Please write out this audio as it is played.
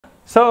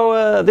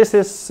This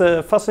is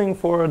fuzzing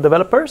for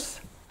developers.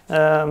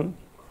 I've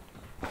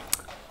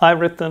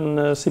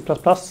written C++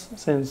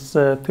 since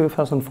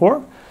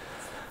 2004.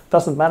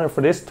 Doesn't matter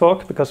for this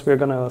talk because we're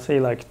going to see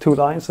like 2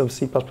 lines of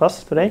C++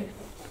 today.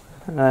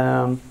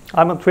 I'm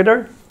on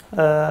Twitter,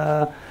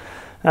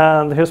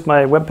 and here's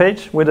my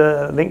webpage with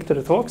a link to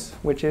the talks,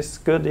 which is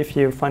good if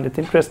you find it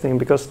interesting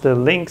because the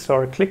links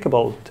are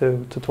clickable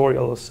to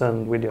tutorials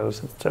and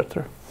videos,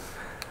 etc.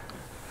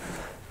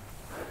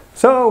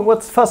 So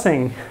what's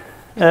fuzzing?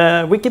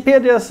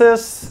 Wikipedia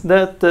says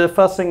that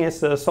fuzzing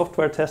is a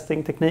software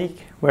testing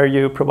technique where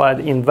you provide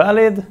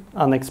invalid,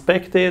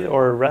 unexpected,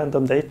 or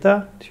random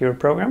data to your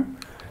program.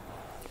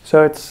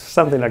 So it's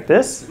something like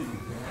this,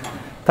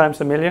 times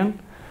a million.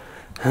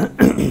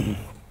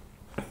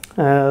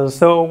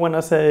 So when I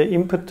say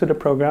input to the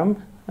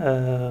program,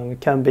 it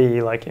can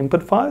be like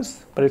input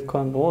files, but it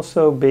can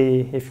also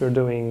be, if you're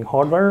doing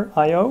hardware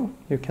I/O,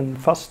 you can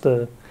fuzz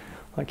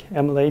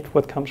emulate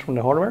what comes from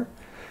the hardware.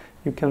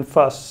 You can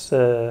fuzz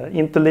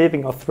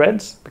interleaving of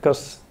threads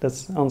because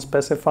that's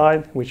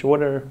unspecified which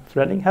order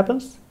threading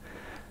happens.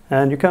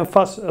 And you can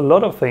fuzz a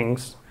lot of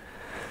things.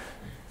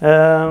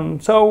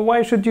 So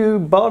why should you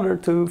bother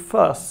to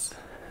fuzz?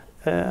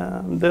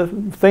 The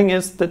thing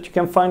is that you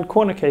can find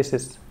corner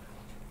cases.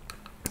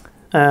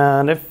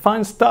 And they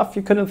find stuff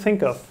you couldn't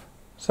think of.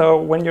 So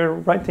when you're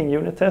writing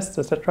unit tests,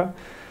 etc.,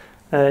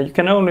 you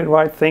can only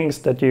write things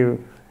that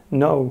you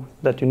know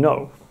that you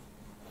know.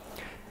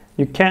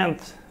 You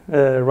can't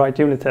write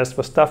unit tests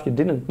for stuff you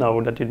didn't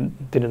know that you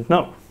didn't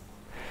know.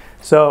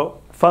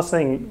 So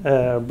fuzzing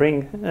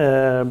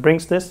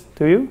brings this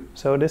to you.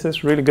 So this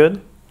is really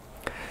good.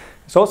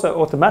 It's also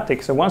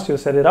automatic. So once you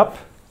set it up,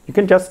 you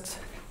can just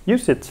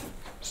use it.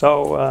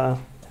 So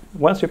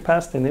once you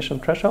pass the initial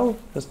threshold,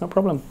 there's no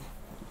problem.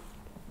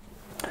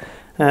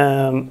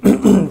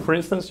 For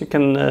instance, you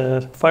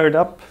can fire it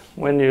up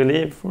when you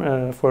leave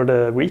for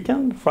the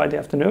weekend, Friday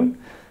afternoon,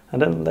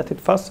 and then let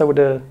it fuzz over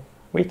the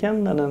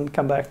weekend and then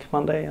come back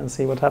Monday and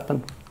see what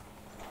happened.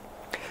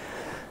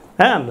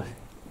 And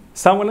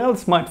someone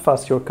else might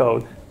fuzz your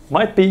code.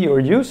 Might be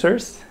your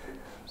users.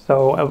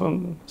 So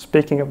I'm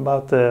speaking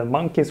about the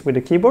monkeys with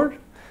the keyboard.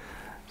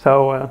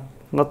 So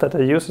not that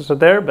the users are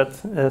there, but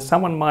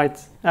someone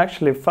might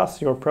actually fuzz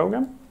your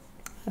program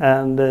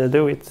and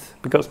do it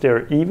because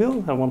they're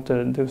evil and want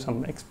to do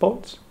some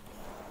exploits.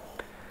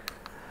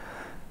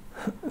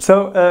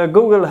 So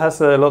Google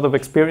has a lot of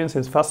experience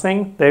in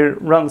fuzzing. They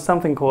run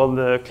something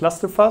called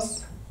cluster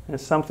fuzz.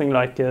 It's something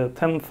like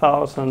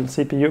 10,000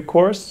 CPU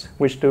cores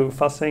which do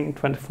fuzzing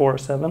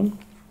 24/7.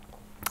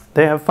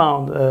 They have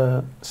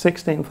found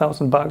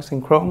 16,000 bugs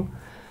in Chrome,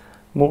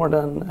 more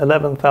than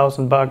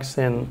 11,000 bugs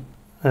in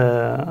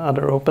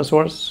other open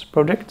source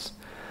projects.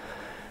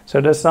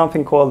 So there's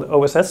something called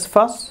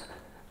oss-fuzz.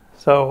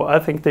 So I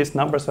think these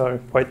numbers are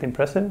quite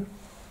impressive.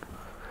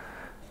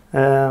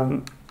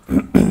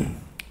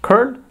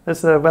 Curl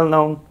is a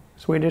well-known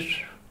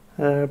Swedish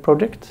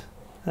project.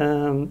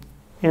 In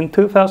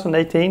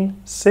 2018,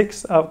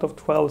 6 out of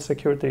 12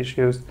 security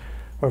issues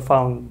were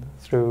found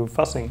through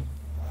fuzzing.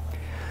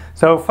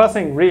 So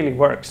fuzzing really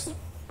works.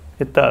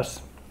 It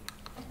does.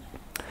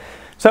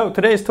 So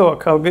today's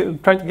talk, I'll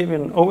try to give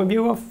you an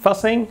overview of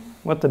fuzzing,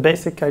 what the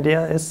basic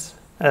idea is,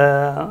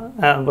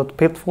 and what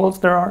pitfalls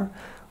there are.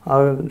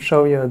 I'll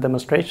show you a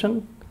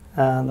demonstration,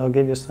 and I'll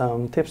give you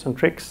some tips and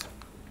tricks.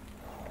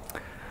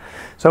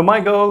 So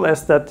my goal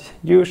is that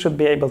you should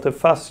be able to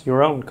fuzz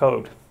your own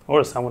code,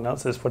 or someone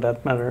else's for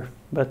that matter.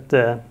 But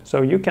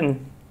so you can,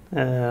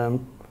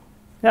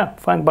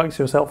 find bugs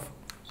yourself.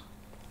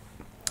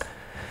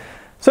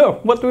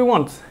 So what do we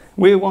want?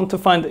 We want to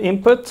find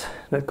input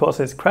that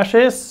causes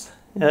crashes.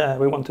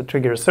 We want to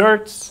trigger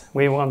asserts.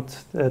 We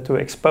want to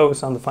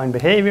expose undefined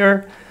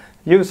behavior.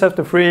 Use have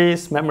to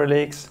freeze, memory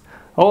leaks,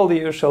 all the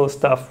usual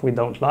stuff we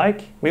don't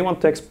like. We want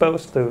to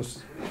expose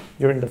those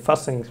during the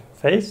fuzzing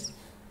phase.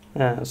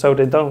 So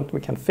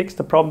we can fix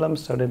the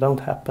problems so they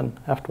don't happen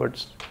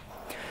afterwards.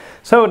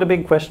 So the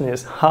big question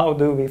is, how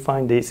do we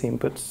find these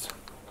inputs?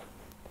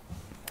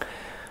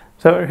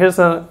 So here's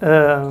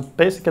a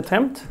basic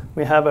attempt.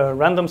 We have a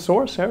random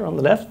source here on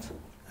the left.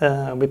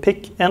 We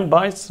pick n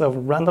bytes of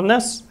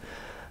randomness.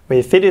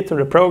 We feed it to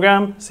the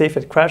program, see if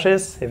it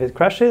crashes. If it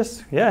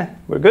crashes, yeah,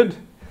 we're good.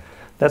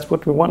 That's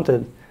what we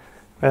wanted.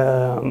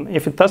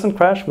 If it doesn't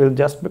crash, we'll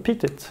just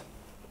repeat it.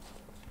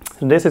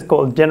 And this is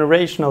called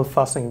generational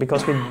fuzzing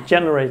because we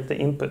generate the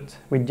input.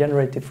 We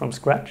generate it from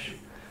scratch.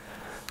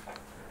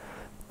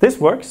 This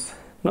works.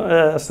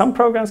 Some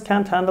programs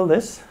can't handle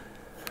this.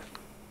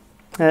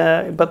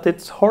 But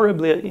it's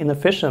horribly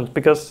inefficient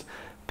because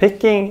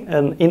picking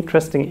an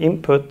interesting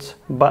input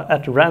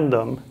at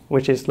random,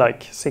 which is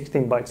like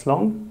 16 bytes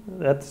long,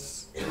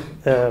 that's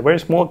a very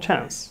small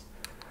chance.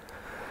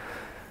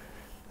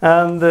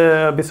 And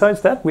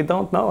besides that, we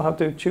don't know how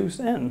to choose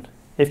n.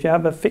 If you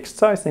have a fixed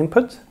size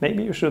input,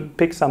 maybe you should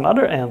pick some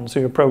other n so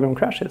your program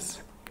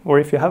crashes. Or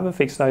if you have a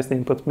fixed size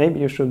input, maybe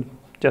you should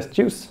just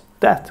use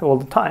that all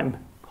the time.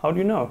 How do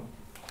you know?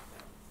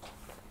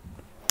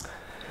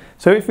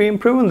 So if we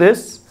improve on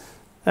this,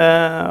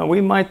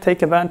 we might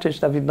take advantage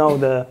that we know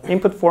the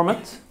input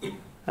format.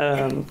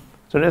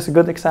 So there's a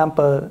good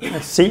example,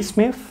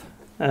 CSmith.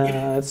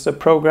 It's a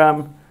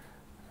program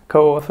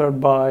co-authored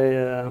by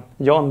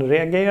Jan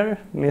Regeer,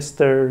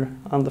 Mr.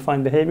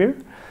 Undefined Behavior.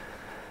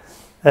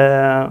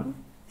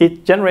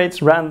 It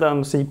generates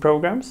random C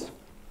programs.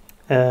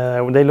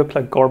 They look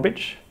like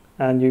garbage,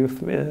 and you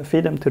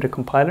feed them to the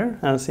compiler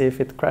and see if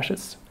it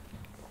crashes.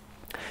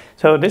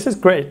 So this is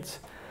great,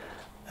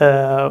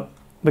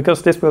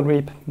 because this will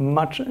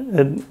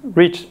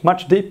reach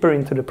much deeper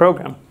into the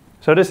program.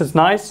 So this is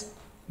nice,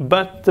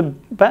 but the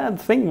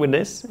bad thing with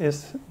this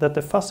is that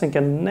the fuzzing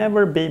can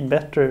never be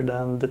better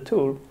than the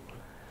tool.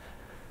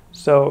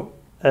 So,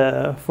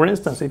 for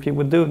instance, if you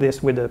would do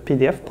this with a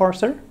PDF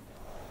parser,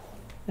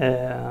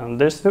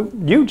 there's a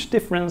huge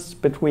difference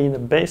between a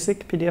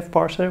basic PDF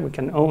parser. We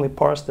can only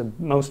parse the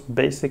most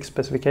basic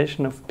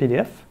specification of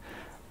PDF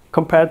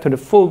compared to the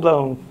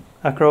full-blown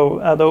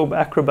Adobe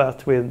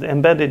Acrobat with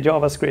embedded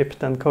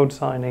JavaScript and code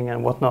signing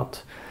and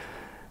whatnot.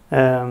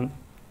 And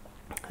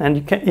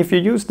if you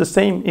use the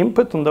same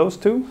input on those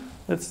two,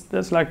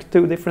 that's like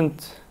two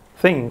different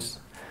things.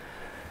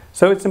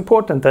 So it's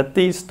important that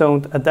these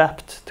don't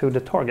adapt to the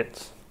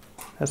targets.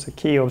 That's a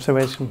key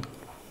observation.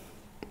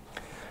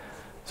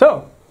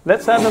 So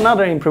let's add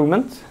another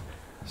improvement.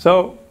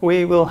 So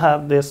we will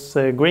have this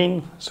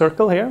green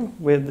circle here,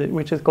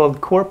 which is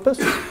called corpus.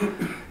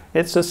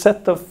 It's a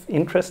set of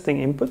interesting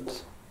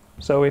inputs.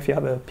 So if you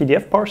have a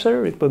PDF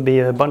parser, it would be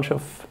a bunch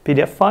of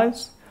PDF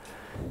files.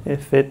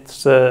 If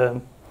it's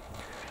a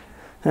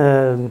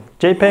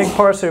JPEG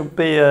parser, it would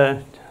be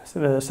a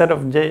set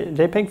of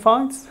JPEG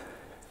files.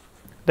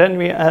 Then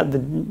we add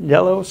the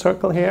yellow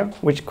circle here,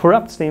 which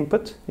corrupts the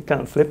input. You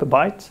can flip a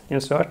byte,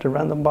 insert a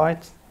random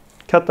byte,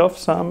 cut off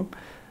some,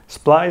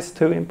 splice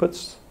two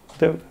inputs,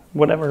 do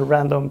whatever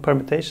random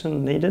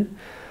permutation needed.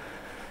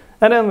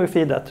 And then we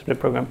feed that to the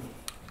program.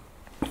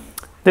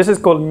 This is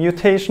called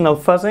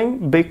mutational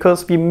fuzzing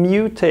because we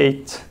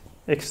mutate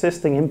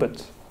existing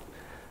inputs.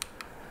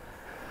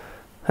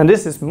 And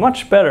this is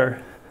much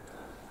better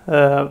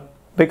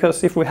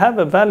because if we have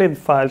a valid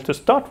file to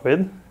start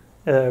with,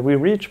 we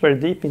reach very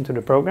deep into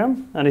the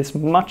program, and it's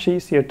much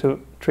easier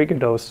to trigger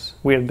those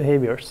weird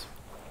behaviors.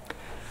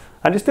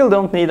 And you still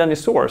don't need any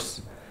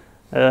source.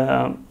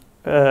 You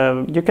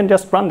can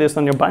just run this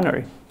on your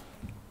binary.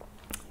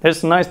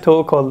 There's a nice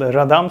tool called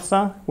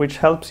Radamsa, which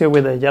helps you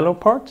with the yellow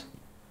part.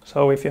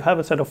 So if you have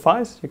a set of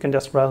files, you can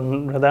just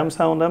run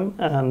Radamsa on them,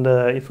 and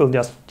it will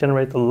just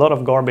generate a lot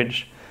of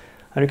garbage.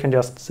 And you can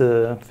just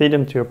feed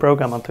them to your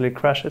program until it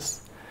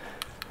crashes.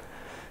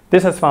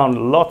 This has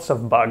found lots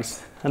of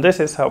bugs, and this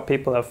is how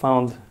people have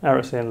found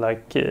errors in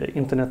like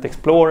Internet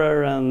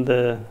Explorer and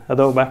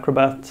Adobe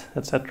Acrobat,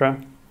 etc.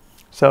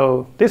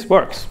 So this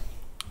works.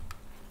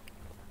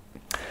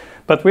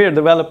 But we are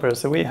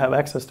developers, so we have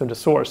access to the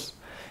source.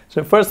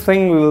 So the first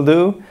thing we will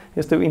do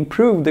is to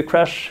improve the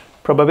crash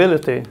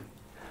probability.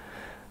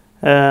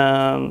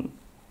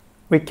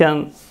 We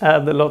can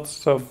add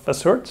lots of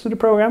asserts to the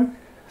program.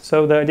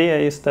 So the idea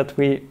is that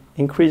we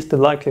increase the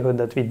likelihood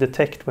that we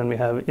detect when we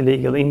have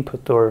illegal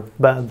input or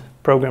bad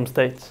program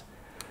states.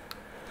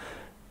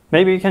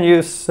 Maybe we can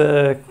use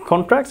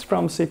contracts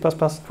from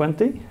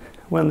C++20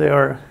 when they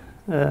are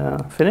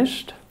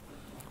finished.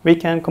 We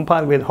can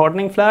compile with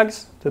hardening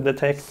flags to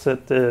detect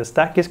that the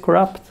stack is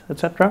corrupt,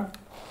 etc.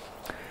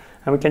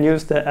 And we can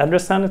use the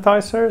address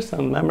sanitizers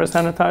and memory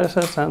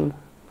sanitizers and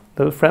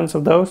the friends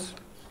of those.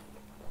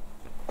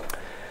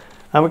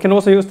 And we can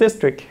also use this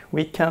trick.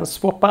 We can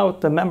swap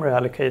out the memory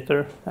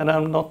allocator, and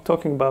I'm not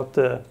talking about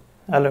the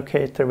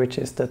allocator, which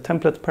is the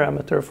template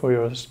parameter for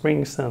your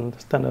strings and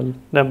standard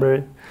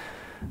library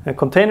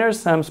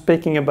containers. I'm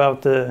speaking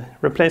about the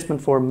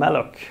replacement for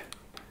malloc.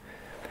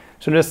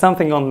 So there's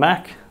something on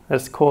Mac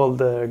that's called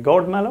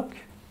guard malloc,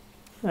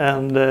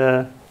 and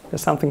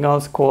there's something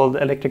else called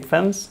electric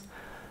fence.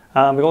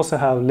 We also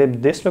have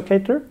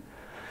libdislocator.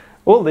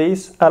 All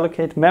these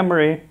allocate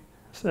memory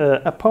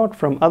apart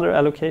from other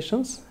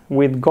allocations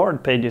with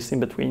guard pages in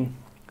between.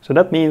 So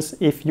that means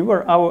if you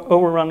are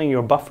overrunning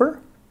your buffer,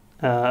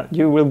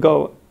 you will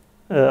go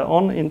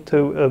on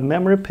into a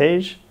memory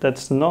page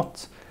that's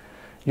not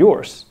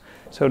yours.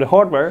 So the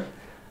hardware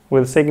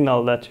will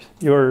signal that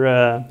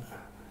you're,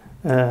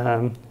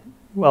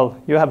 well,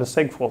 you have a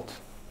seg fault.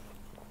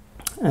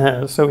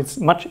 So it's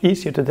much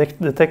easier to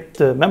detect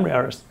memory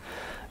errors.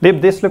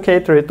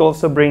 Libdislocator, it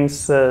also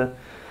brings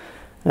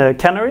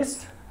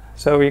canaries,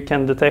 so you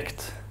can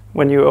detect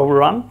when you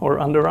overrun or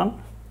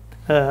underrun.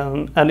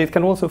 And it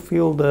can also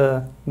fill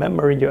the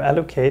memory you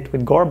allocate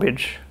with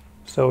garbage,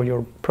 so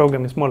your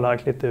program is more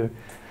likely to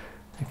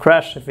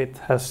crash if it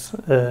has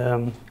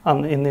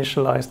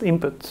uninitialized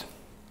input,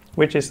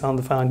 which is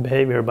undefined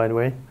behavior, by the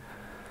way.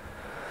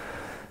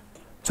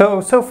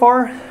 So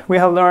far we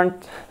have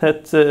learned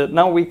that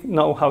now we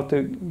know how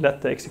to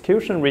let the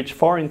execution reach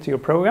far into your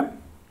program,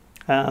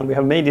 and we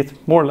have made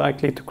it more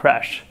likely to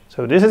crash.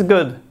 So this is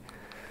good.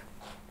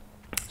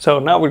 So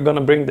now we're going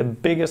to bring the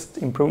biggest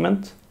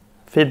improvement,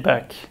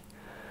 feedback.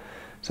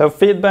 So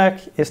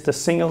feedback is the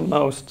single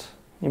most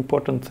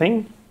important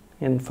thing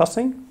in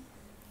fuzzing,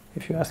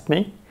 if you ask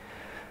me.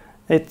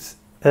 It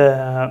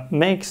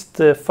makes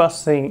the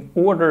fuzzing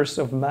orders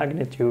of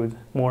magnitude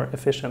more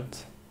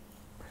efficient.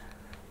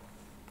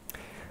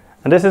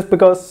 And this is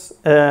because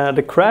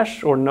the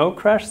crash or no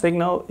crash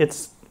signal,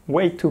 it's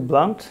way too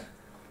blunt.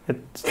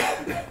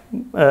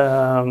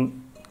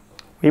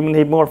 We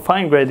need more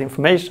fine-grained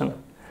information.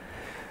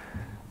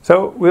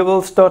 So we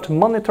will start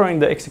monitoring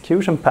the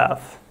execution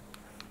path.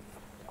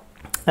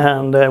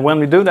 And when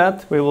we do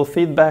that, we will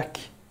feed back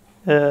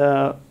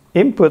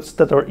inputs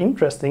that are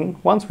interesting.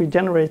 Once we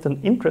generate an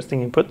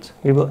interesting input,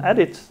 we will add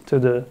it to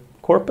the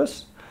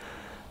corpus.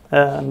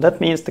 And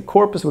that means the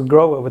corpus will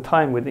grow over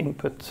time with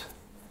input.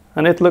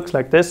 And it looks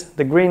like this.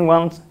 The green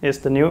one is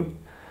the new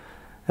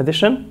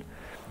addition.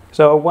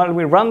 So while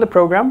we run the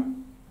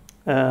program,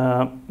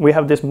 we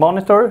have this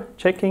monitor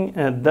checking,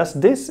 does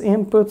this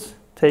input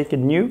take a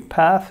new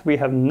path we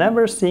have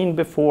never seen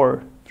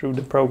before through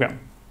the program?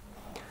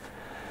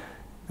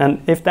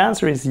 And if the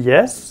answer is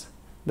yes,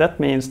 that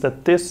means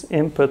that this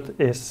input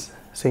is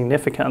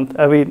significant.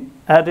 We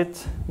add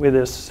it with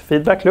this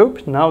feedback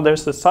loop. Now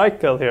there's a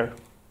cycle here.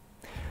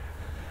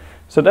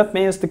 So that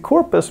means the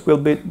corpus will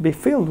be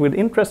filled with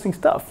interesting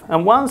stuff.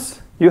 And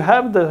once you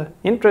have the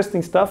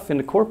interesting stuff in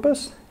the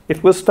corpus,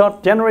 it will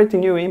start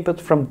generating new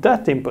input from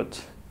that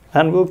input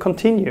and will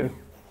continue.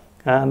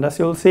 And as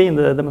you'll see in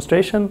the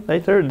demonstration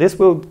later, this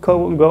will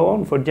go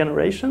on for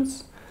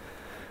generations.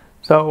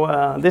 So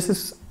this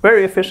is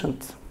very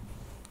efficient.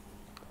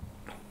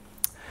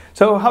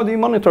 So how do you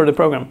monitor the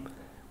program?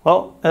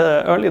 Well,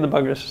 early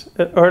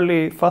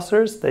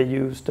fuzzers, they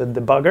used a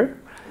debugger,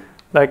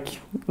 like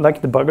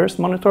debuggers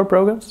monitor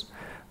programs.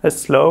 It's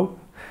slow.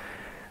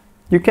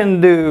 You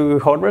can do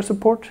hardware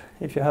support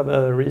if you have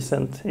a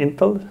recent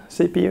Intel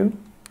CPU.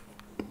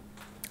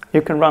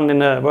 You can run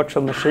in a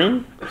virtual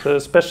machine, so a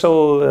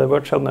special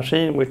virtual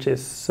machine which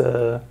is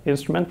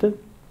instrumented.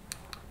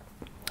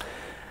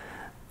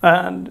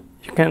 And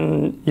you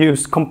can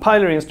use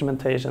compiler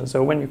instrumentation.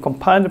 So when you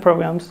compile the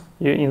programs,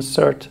 you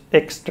insert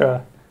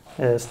extra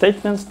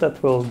statements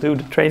that will do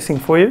the tracing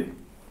for you.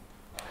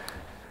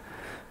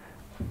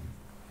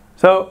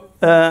 So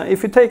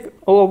if you take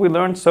all we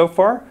learned so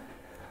far,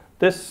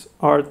 these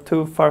are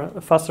two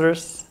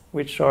fuzzers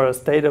which are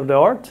state of the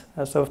art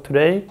as of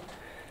today.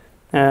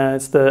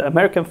 It's the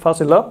American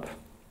Fuzzy Lop,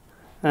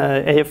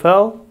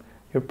 AFL.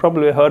 You've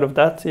probably heard of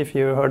that if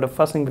you heard of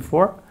fuzzing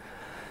before.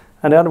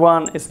 And the other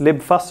one is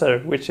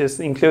libfuzzer, which is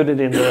included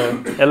in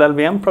the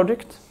LLVM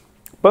project.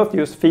 Both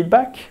use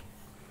feedback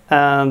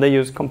and they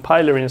use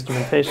compiler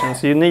instrumentation,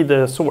 so you need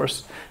the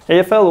source.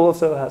 AFL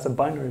also has a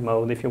binary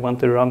mode if you want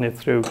to run it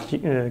through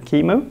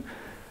QEMU,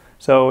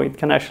 so it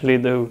can actually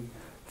do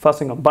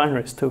fuzzing of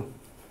binaries too.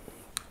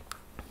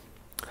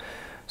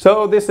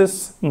 So this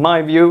is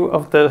my view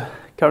of the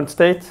current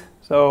state,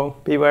 so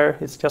beware,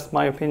 it's just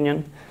my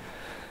opinion.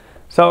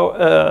 So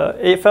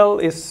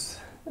AFL is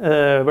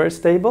very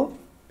stable.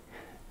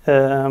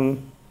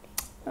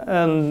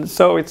 And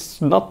so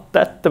it's not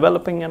that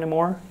developing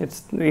anymore.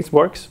 It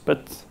works,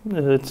 but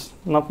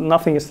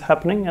nothing is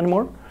happening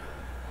anymore.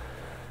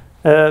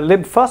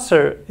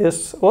 libfuzzer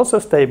is also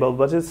stable,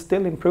 but it's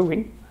still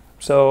improving.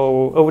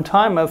 So over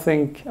time, I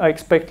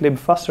expect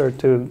libfuzzer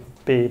to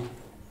be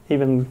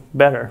even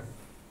better.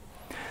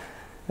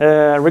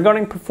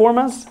 Regarding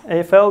performance,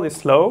 AFL is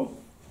slow.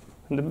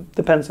 It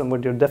depends on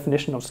what your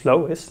definition of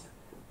slow is.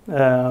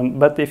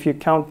 But if you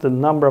count the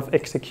number of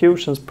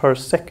executions per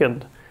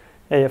second,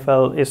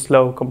 AFL is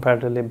slow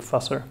compared to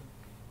libfuzzer.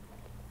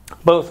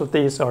 Both of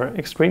these are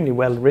extremely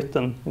well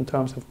written in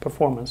terms of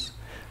performance.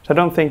 So I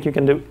don't think you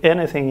can do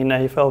anything in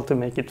AFL to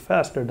make it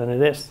faster than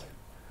it is.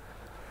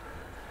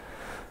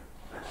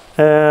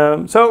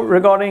 So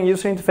regarding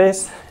user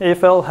interface,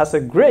 AFL has a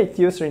great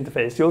user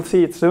interface. You'll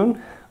see it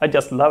soon. I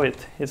just love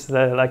it. It's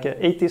like an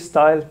 80s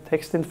style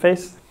text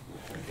interface.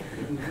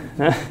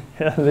 Yeah,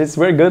 it's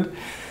very good.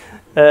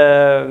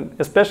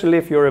 Especially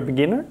if you're a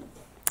beginner,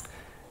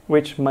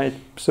 which might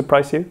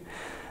surprise you.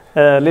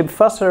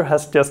 libfuzzer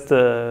has just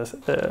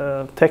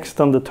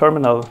text on the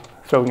terminal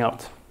throwing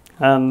out.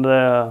 And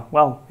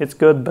well, it's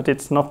good, but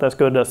it's not as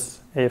good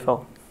as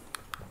AFL.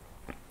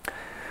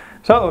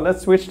 So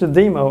let's switch to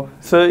demo.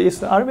 So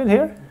is Arvid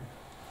here?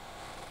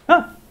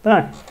 Ah,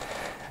 there.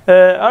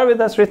 Arvid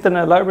has written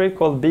a library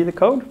called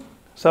BDecode.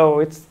 So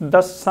it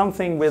does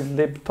something with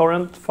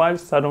libtorrent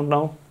files. I don't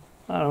know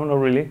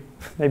really.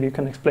 Maybe you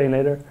can explain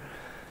later.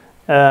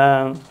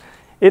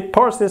 It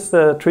parses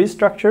the tree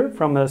structure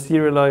from a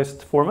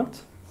serialized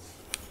format.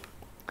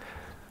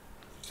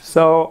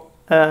 So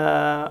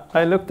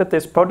I looked at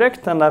this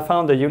project and I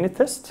found a unit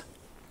test.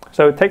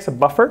 So it takes a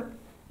buffer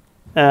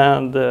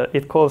and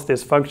it calls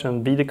this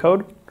function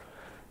BDecode.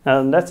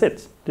 And that's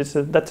it.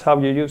 That's how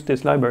you use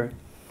this library.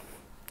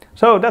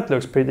 So that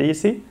looks pretty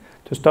easy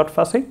to start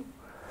fuzzing.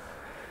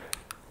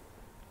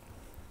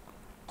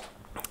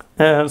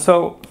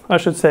 So I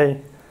should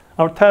say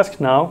our task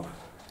now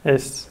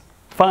is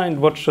find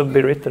what should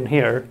be written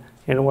here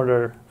in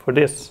order for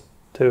this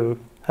to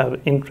have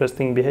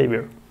interesting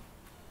behavior.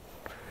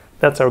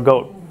 That's our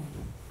goal.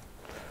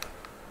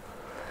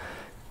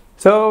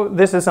 So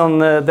this is on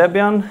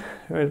Debian.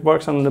 It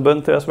works on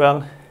Ubuntu as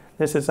well.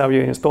 This is how you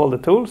install the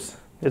tools.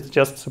 It's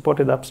just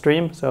supported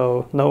upstream,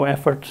 so no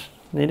effort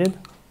needed.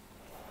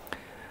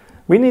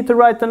 We need to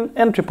write an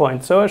entry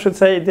point, so I should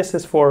say this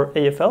is for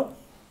AFL.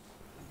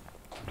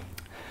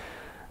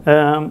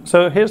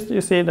 So here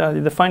you see that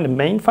you define the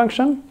main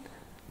function.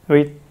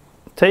 We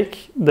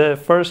take the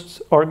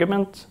first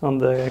argument on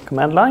the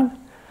command line,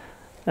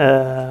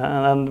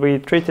 and we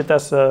treat it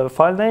as a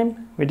file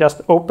name. We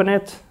just open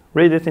it,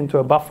 read it into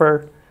a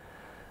buffer,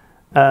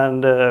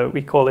 and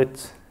we call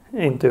it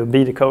into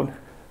BD code.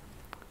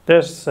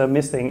 There's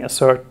missing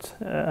assert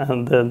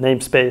and the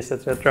namespace,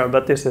 etc.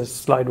 But this is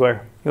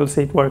slideware. You'll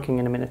see it working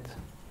in a minute.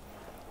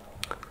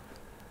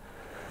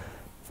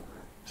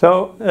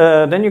 So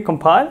then you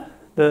compile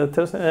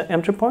the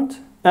entry point.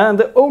 And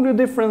the only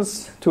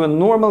difference to a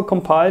normal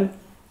compile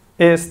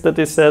is that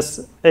it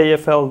says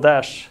AFL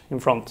dash in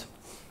front.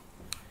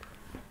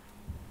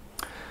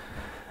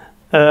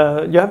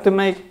 You have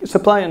to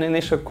supply an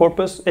initial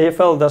corpus.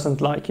 AFL doesn't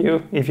like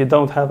you if you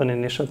don't have an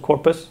initial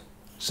corpus.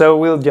 So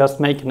we'll just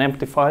make an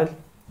empty file,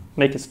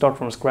 make it start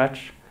from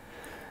scratch.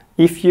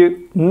 If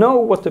you know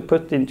what to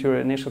put into your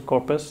initial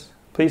corpus,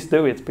 please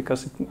do it,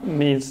 because it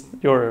means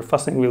your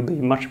fuzzing will be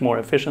much more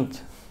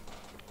efficient.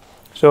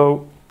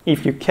 So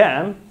if you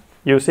can,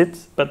 use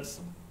it, but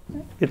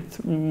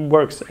it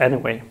works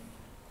anyway.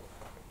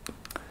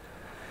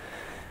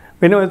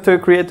 We need to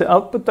create the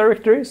output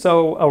directory,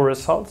 so our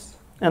results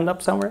end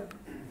up somewhere.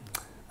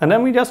 And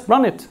then we just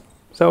run it.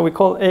 So we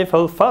call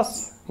AFL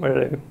fuzz,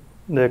 where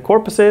the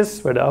corpus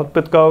is, where the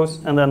output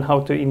goes, and then how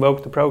to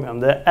invoke the program.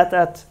 The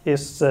 @@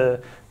 is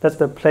that's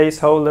the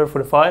placeholder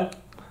for the file.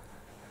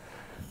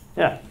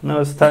 Yeah, now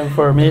it's time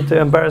for me to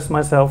embarrass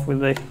myself with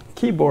the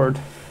keyboard.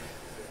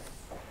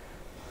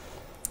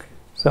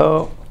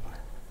 So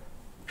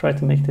try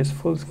to make this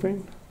full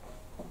screen.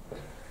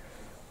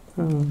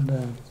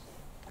 And,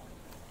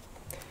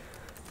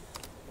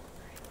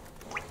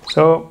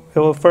 so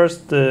we will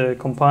first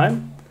compile.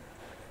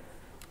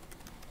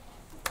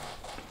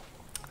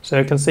 So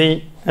you can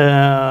see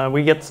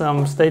we get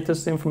some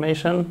status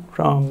information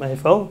from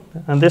AFL,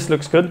 and this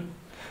looks good.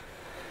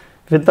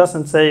 If it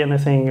doesn't say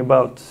anything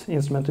about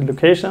instrumented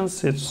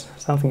locations,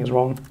 something is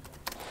wrong.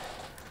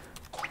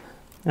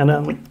 And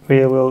then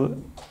we will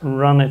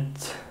run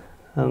it,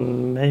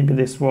 and maybe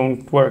this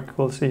won't work,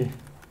 we'll see.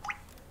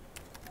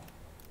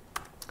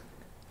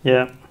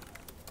 Yeah.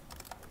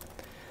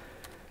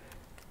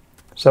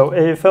 So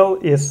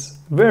AFL is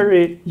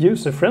very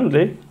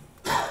user-friendly.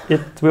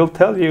 It will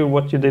tell you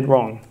what you did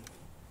wrong.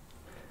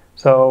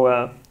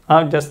 So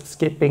I'm just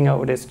skipping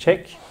over this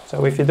check.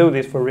 So if you do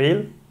this for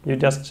real, you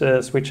just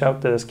switch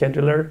out the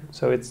scheduler,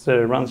 so it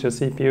runs your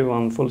CPU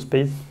on full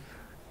speed.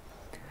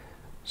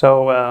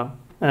 So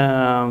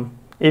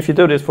if you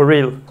do this for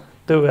real,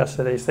 do as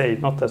they say,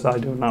 not as I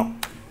do now.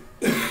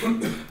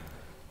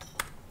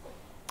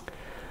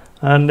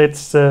 And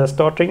it's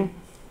starting.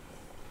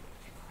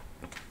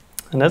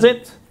 And that's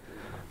it.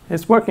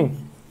 It's working.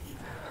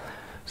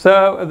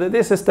 So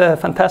this is the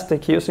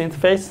fantastic user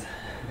interface.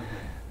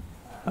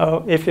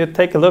 If you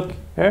take a look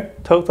here,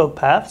 total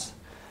paths.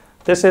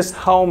 This is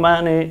how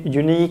many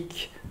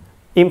unique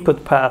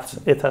input paths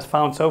it has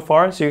found so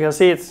far. So you can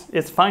see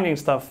it's finding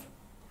stuff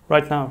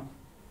right now.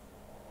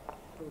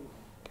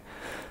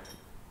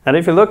 And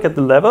if you look at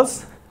the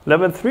levels,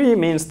 level 3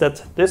 means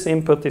that this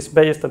input is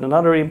based on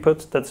another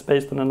input that's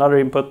based on another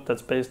input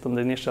that's based on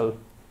the initial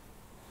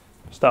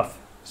stuff.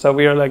 So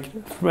we are like,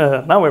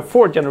 now we're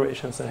 4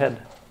 generations ahead.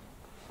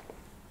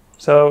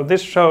 So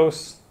this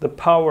shows the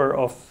power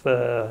of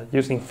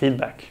using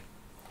feedback.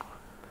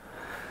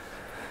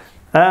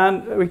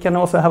 And we can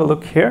also have a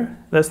look here.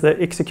 That's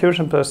the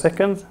execution per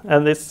second.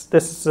 And this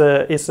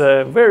is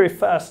a very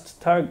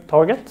fast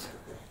target.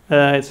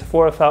 It's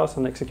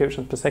 4,000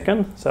 executions per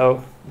second.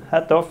 So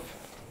hat off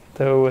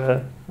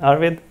to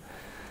Arvid.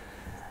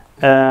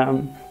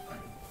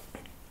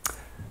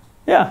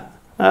 Yeah,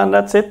 and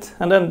that's it.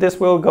 And then this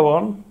will go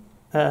on.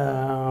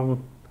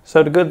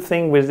 So the good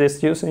thing with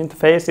this user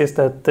interface is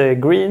that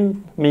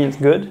green means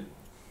good,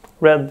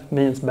 red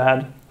means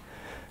bad.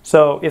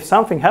 So if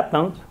something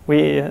happened,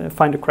 we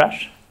find a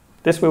crash.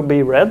 This will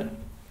be red.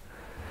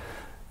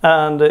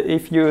 And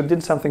if you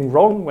did something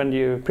wrong when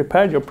you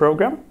prepared your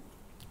program,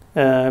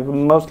 it will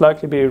most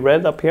likely be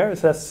red up here. It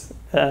says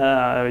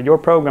your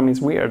program is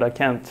weird, I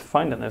can't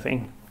find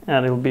anything.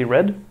 And it will be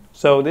red.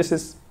 So this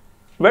is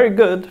very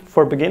good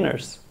for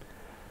beginners.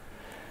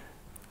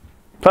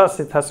 Plus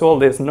it has all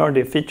these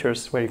nerdy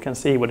features where you can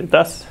see what it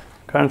does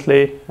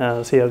currently,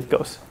 see how it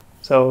goes.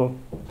 So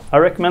I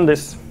recommend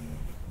this.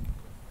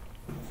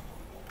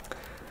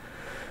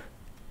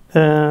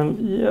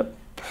 Yep.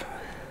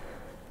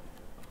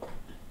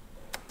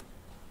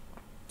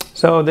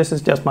 So this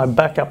is just my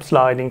backup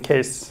slide in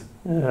case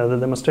the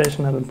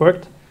demonstration hasn't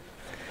worked.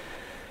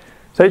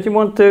 So if you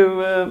want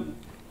to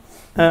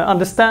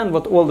understand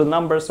what all the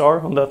numbers are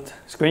on that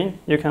screen,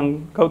 you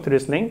can go to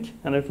this link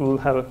and it will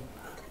have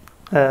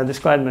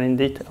described them in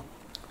detail.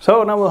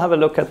 So now we'll have a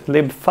look at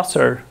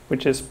libfuzzer,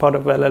 which is part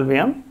of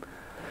LLVM.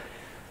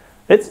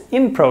 It's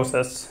in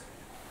process.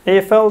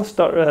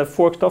 AFL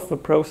forked off a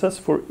process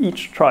for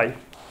each try.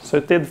 So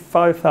it did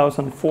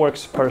 5,000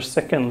 forks per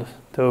second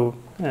to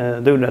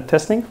do that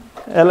testing.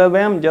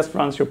 LLVM just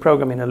runs your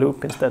program in a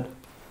loop instead.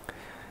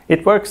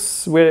 It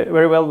works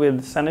very well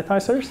with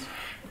sanitizers,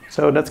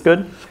 so that's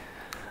good.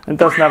 It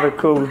does have a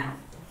cool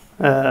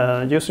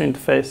user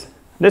interface.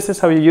 This is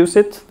how you use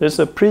it. There's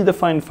a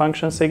predefined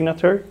function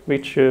signature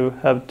which you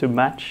have to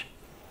match.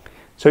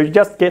 So you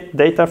just get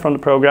data from the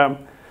program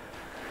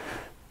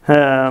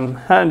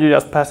and you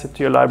just pass it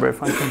to your library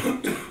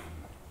function.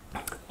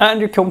 And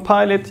you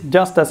compile it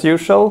just as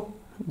usual,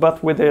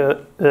 but with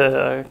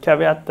a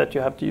caveat that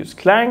you have to use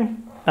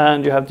Clang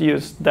and you have to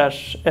use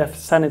 -f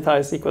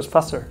sanitize equals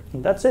fuzzer.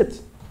 And that's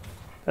it.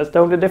 That's the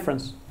only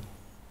difference.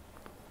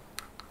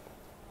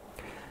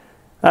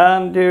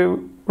 And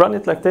you run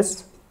it like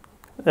this.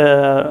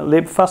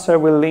 libfuzzer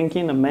will link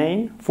in a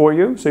main for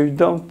you, so you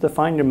don't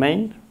define your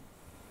main.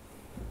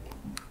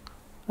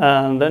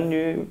 And then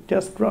you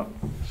just run.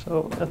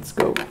 So let's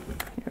go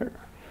here.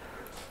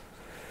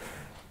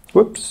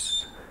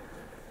 Whoops.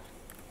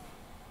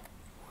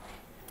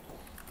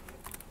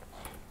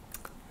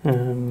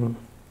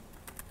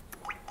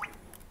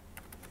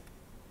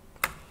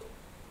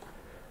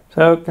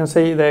 So you can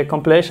see the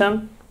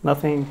compilation,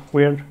 nothing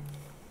weird.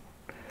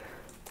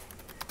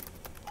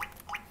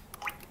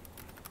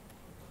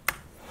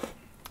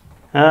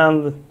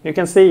 And you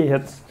can see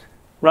it's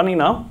running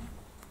now.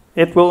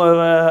 It will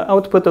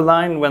output a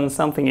line when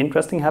something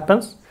interesting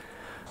happens.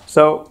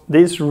 So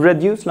these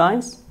reduce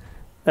lines,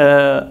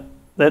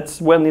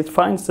 that's when it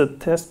finds a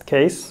test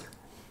case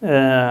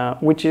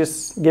which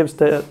gives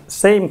the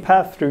same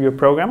path through your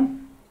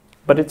program,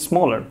 but it's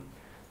smaller.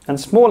 And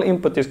small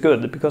input is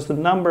good because the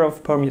number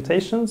of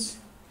permutations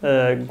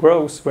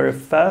grows very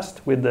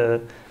fast with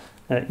the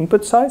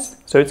input size.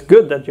 So it's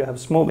good that you have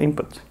small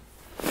input.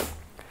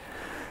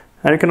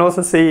 And you can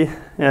also see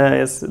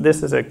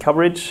this is a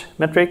coverage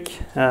metric,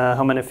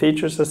 how many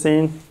features are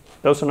seen.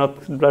 Those are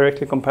not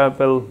directly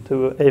comparable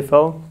to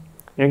AFL.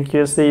 You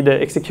can see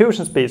the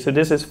execution speed. So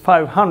this is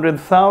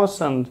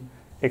 500,000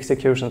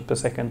 executions per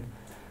second.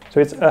 So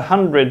it's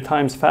 100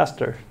 times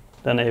faster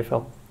than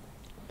AFL.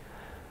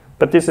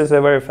 But this is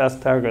a very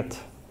fast target.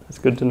 It's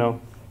good to know.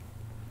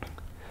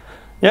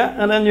 Yeah,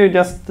 and then you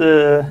just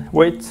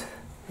wait.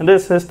 And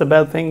this is the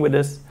bad thing with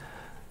this.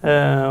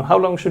 How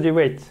long should you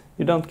wait?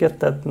 You don't get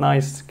that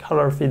nice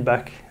color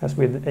feedback as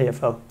with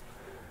AFL.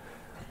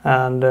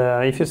 And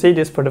if you see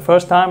this for the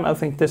first time, I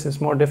think this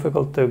is more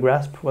difficult to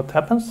grasp what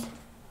happens.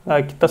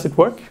 Like, does it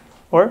work?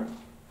 Or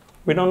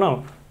we don't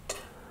know.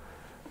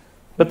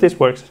 But this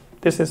works.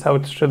 This is how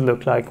it should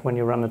look like when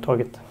you run a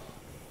target.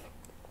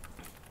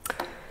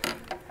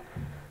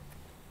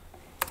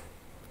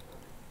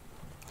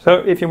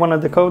 So if you want to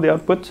decode the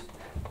output,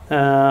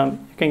 you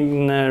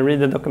can read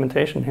the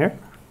documentation here.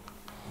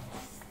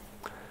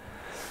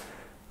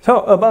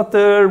 So about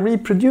the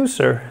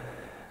reproducer,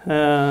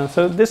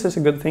 so this is a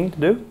good thing to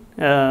do.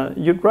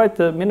 You'd write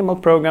the minimal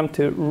program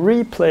to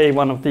replay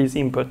one of these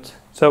inputs.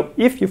 So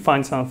if you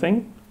find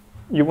something,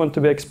 you want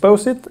to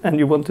expose it and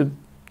you want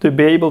to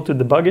be able to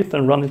debug it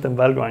and run it in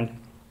Valgrind.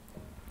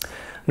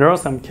 There are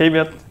some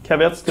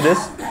caveats to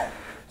this.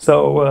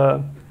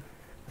 So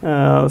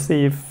let's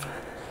see if we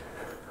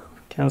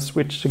can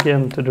switch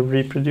again to the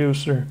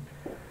reproducer.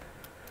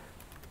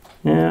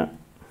 Yeah.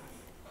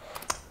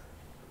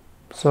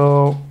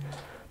 So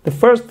the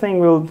first thing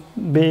we'll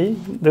be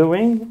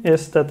doing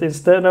is that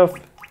instead of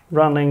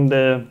running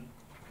the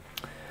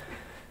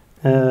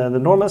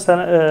normal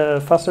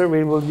fuzzer,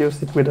 we will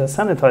use it with a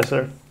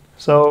sanitizer.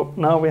 So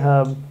now we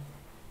have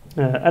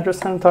address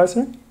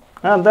sanitizer,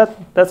 and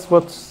that's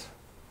what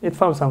it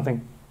found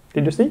something.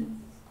 Did you see?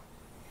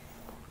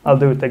 I'll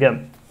do it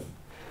again.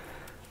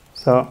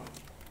 So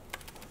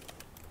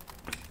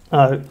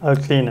I'll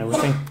clean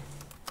everything.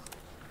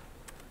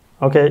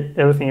 Okay,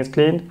 everything is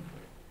cleaned.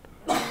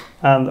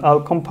 And I'll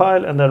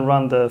compile and then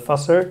run the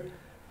fuzzer.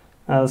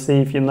 I'll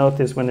see if you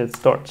notice when it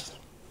starts.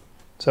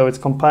 So it's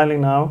compiling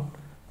now.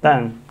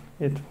 Bang,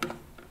 it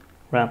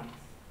ran.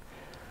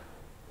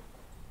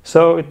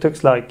 So it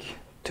took like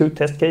 2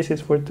 test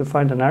cases for it to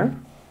find an error.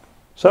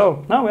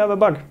 So now we have a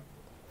bug.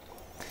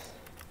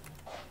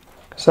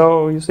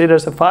 So you see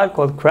there's a file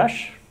called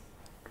crash.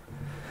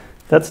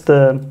 That's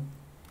the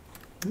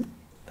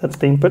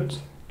input.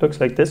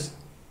 Looks like this.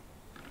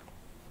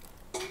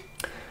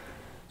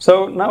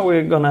 So now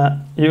we're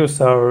gonna use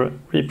our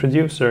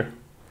reproducer.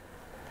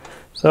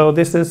 So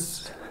this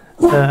is,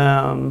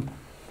 can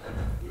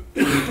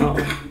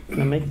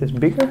I make this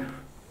bigger?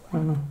 I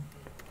don't know.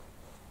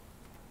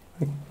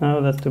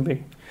 No, that's too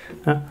big.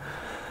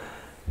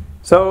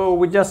 So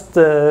we just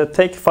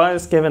take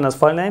files given as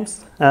file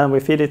names and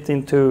we feed it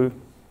into,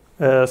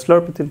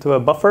 slurp it into a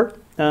buffer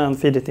and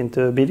feed it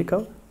into BD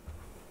code.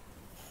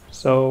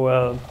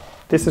 So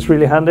this is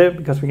really handy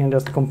because we can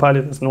just compile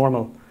it as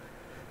normal.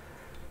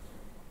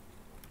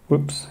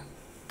 Whoops.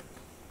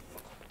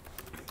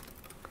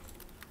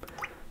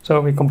 So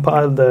we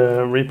compiled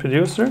the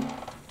reproducer.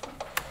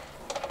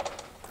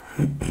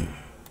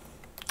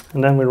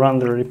 And then we run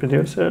the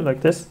reproducer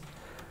like this.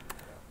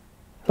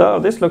 So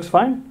this looks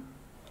fine,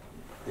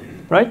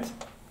 right?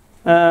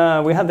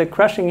 We had the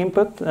crashing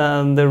input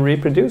and the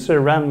reproducer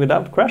ran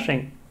without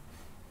crashing.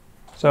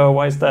 So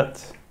why is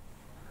that?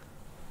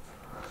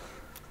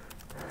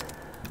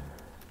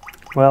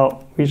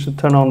 Well, we should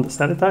turn on the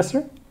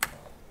sanitizer.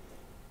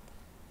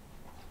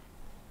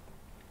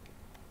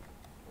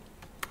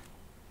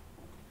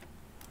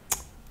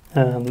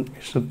 And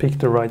we should pick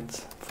the right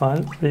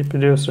file,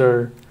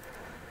 reproducer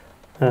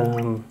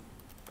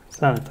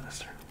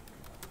sanitizer.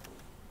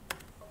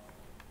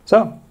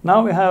 So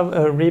now we have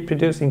a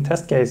reproducing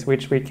test case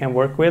which we can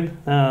work with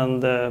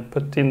and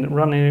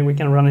we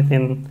can run it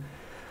in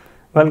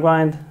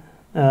Valgrind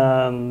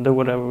and do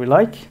whatever we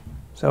like.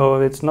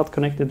 So it's not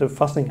connected to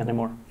fuzzing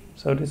anymore.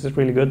 So this is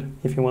really good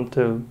if you want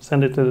to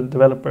send it to the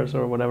developers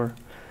or whatever.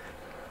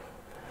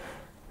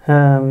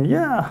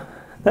 Yeah,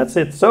 that's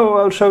it. So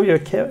I'll show you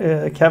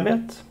a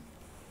caveat.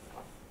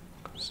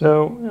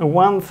 So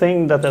one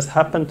thing that has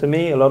happened to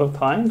me a lot of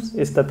times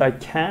is that I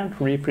can't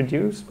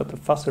reproduce what the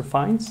fuzzer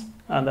finds.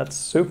 And that's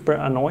super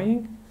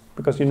annoying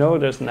because you know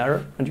there's an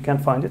error and you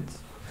can't find it.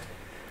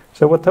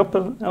 So what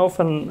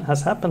often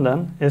has happened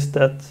then is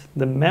that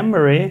the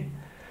memory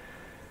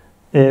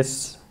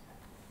is,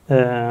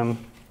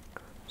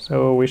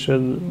 so we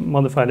should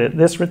modify it.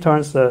 This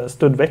returns a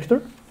stud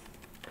vector.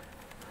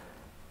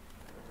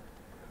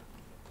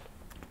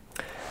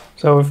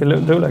 So if we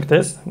do like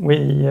this,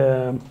 we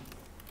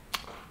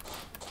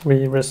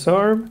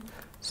reserve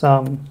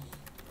some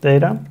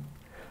data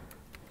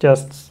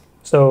just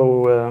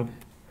so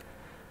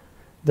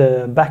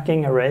the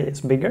backing array is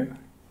bigger.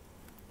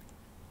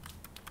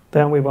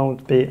 Then we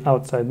won't be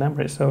outside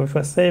memory. So if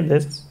I save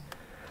this,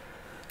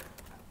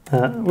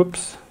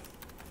 whoops,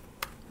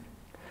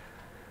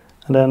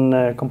 and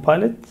then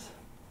compile it.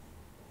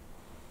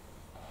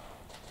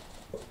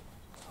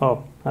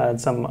 Oh, I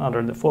had some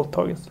other default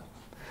targets.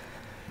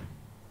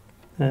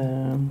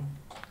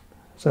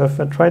 So if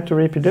I try to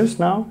reproduce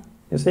now,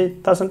 you see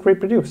it doesn't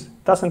reproduce,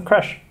 it doesn't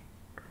crash.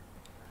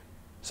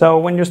 So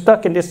when you're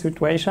stuck in this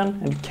situation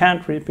and you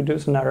can't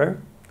reproduce an error,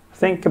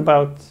 think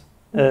about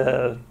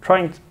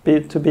trying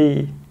to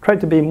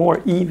be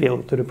more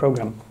evil to the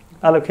program.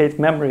 Allocate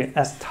memory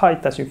as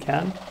tight as you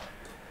can.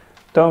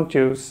 Don't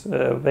use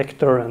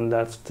vector and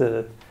that's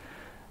the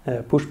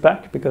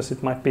pushback because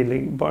it might be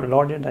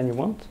larger than you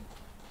want.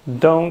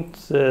 Don't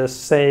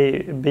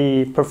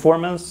be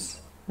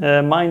performance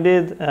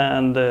minded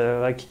and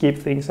like keep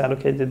things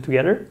allocated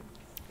together.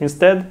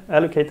 Instead,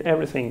 allocate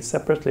everything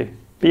separately.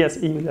 Be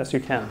as evil as you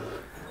can.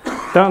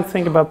 Don't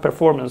think about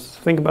performance.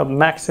 Think about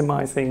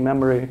maximizing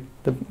memory,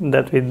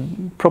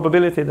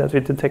 probability that we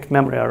detect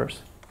memory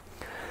errors.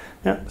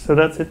 Yeah, so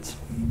that's it.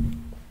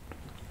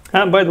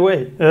 And by the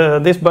way,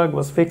 this bug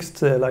was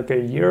fixed like a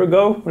year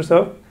ago or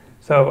so.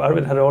 So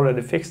Arvid had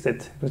already fixed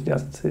it. It was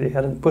just he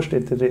hadn't pushed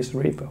it to this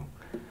repo.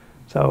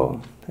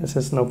 So this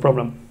is no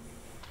problem.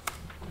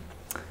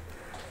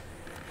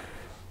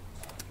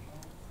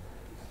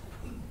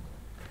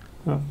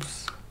 Oops.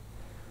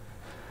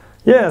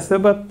 Yes,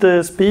 about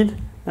the speed.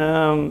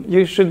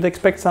 You should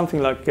expect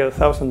something like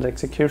 1,000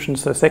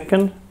 executions a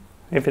second.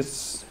 If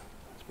it's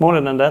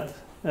smaller than that,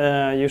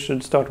 you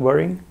should start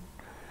worrying.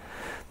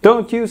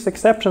 Don't use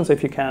exceptions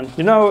if you can.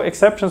 You know,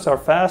 exceptions are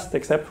fast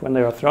except when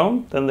they are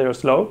thrown, then they are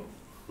slow.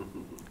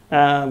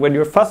 When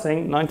you're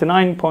fuzzing,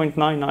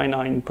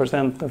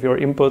 99.999% of your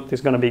input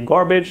is going to be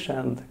garbage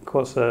and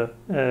cause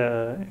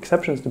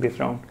exceptions to be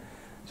thrown.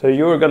 So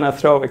you're going to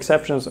throw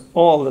exceptions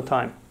all the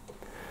time.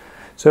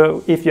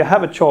 So if you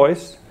have a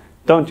choice,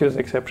 don't use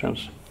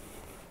exceptions.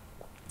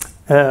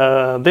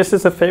 This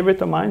is a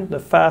favorite of mine, the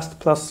fast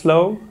plus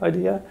slow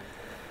idea.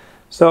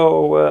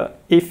 So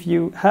if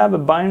you have a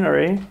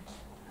binary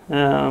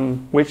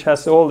which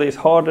has all these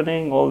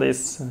hardening, all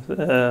these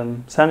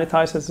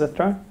sanitizers,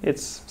 etc.,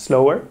 it's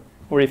slower.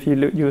 Or if you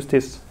use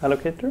this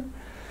allocator,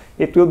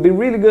 it will be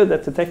really good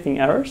at detecting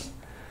errors,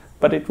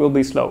 but it will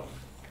be slow.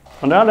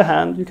 On the other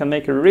hand, you can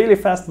make a really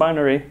fast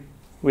binary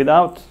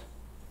without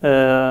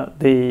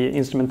the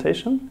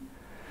instrumentation.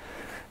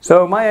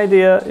 So my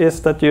idea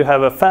is that you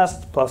have a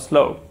fast plus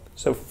slow.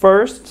 So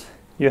first,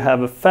 you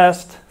have a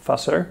fast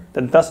fuzzer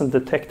that doesn't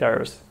detect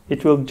errors.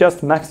 It will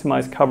just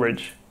maximize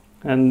coverage.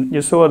 And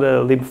you saw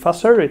the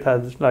libfuzzer, it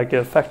had like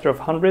a factor of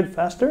 100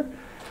 faster.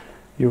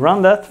 You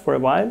run that for a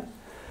while,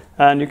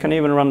 and you can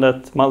even run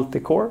that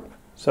multi-core.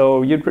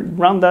 So you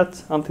run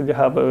that until you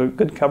have a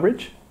good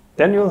coverage.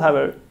 Then you'll have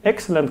an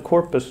excellent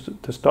corpus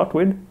to start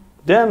with.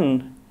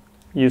 Then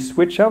you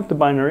switch out the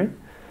binary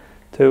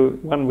to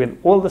one with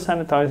all the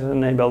sanitizers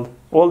enabled,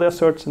 all the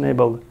asserts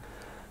enabled,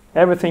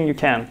 everything you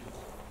can,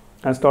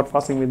 and start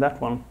fuzzing with that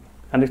one.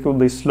 And it will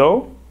be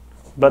slow,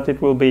 but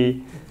it will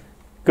be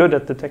good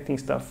at detecting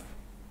stuff.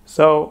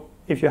 So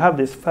if you have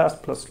this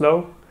fast plus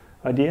slow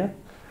idea,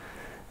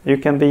 you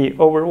can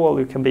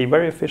be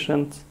very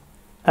efficient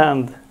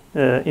and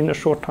in a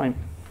short time.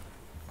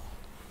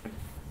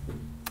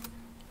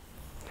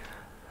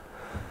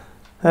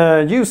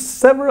 Use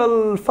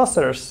several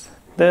fuzzers.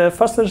 The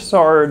fuzzers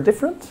are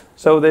different,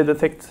 so they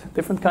detect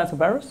different kinds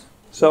of errors.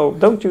 So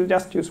don't you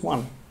just use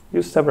one,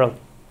 use several.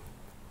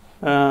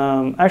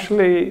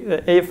 Actually,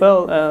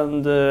 AFL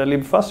and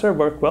libfuzzer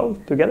work well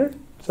together,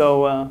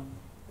 so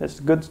it's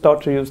a good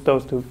start to use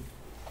those two.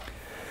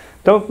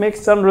 Don't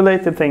mix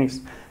unrelated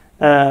things.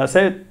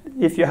 Say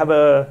if you have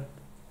a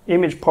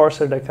image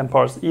parser that can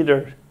parse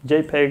either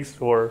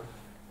JPEGs or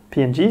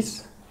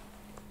PNGs,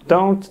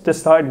 don't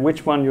decide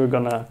which one you're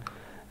gonna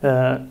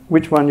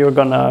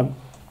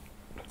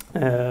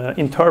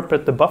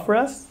interpret the buffer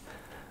as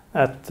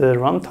at the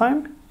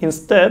runtime.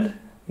 Instead,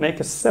 make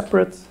a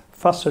separate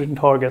fuzzering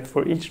target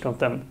for each of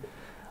them.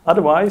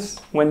 Otherwise,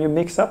 when you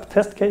mix up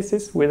test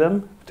cases with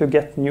them to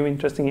get new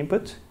interesting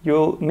input,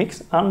 you'll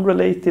mix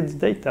unrelated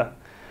data.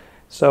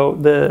 So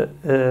the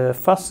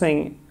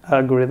fuzzing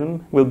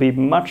algorithm will be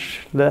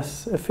much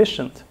less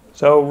efficient.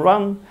 So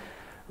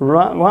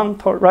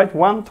write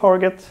one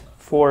target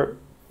for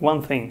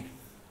one thing.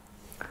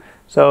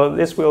 So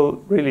this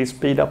will really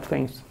speed up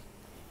things.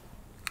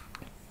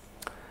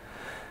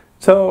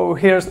 So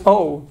here's,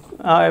 oh,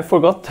 I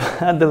forgot to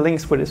add the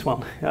links for this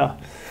one. Yeah.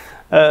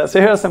 So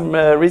here are some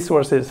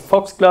resources.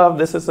 Foxglove,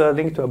 this is a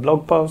link to a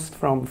blog post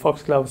from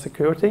Foxglove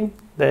Security.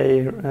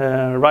 They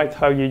write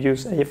how you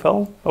use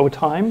AFL over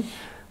time.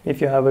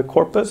 If you have a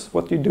corpus,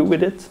 what do you do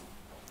with it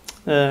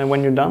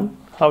when you're done?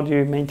 How do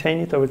you maintain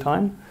it over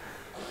time?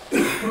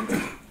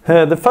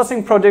 The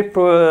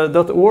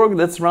fuzzingproject.org,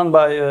 that's run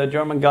by a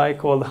German guy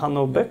called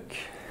Hanno Böck.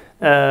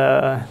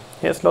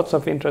 He has lots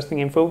of interesting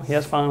info. He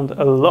has found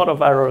a lot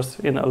of errors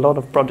in a lot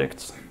of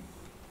projects.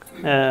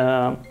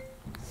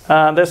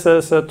 This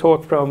is a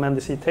talk from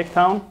NDC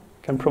TechTown.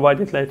 Can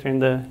provide it later in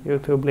the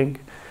YouTube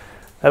link.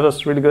 That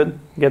was really good,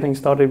 getting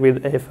started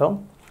with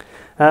AFL.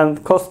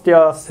 And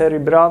Kostya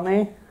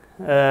Cerebrani,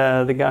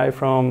 the guy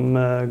from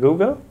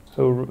Google,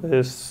 who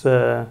is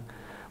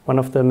one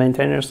of the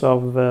maintainers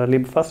of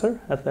libfuzzer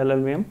at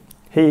LLVM.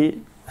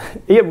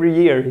 Every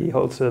year he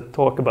holds a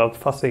talk about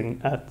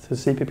fuzzing at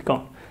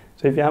CPPCon.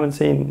 So if you haven't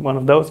seen one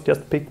of those,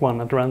 just pick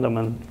one at random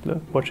and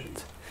watch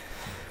it.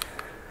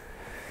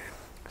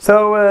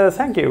 So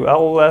thank you.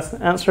 I'll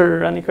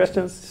answer any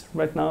questions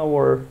right now,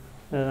 or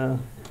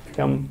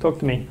come talk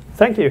to me.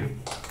 Thank you.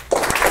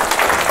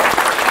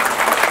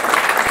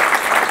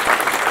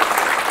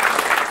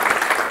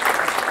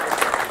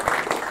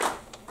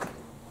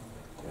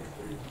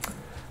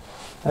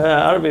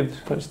 Arvid,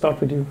 let's start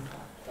with you.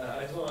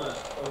 I just want to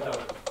point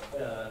out,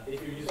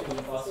 if you're using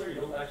the fuzzer, you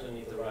don't actually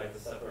need to write a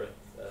separate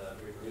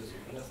reproducer.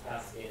 You can just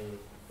pass in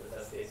the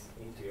test case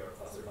into your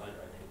fuzzer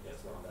binder and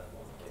just run that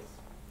one case.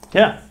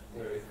 Yeah.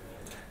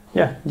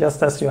 Yeah,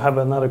 just as you have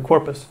another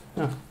corpus.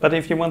 Yeah. But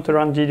if you want to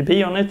run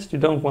GDB on it, you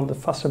don't want the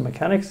fuzzer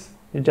mechanics.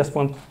 You just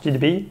want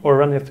GDB or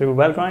run it through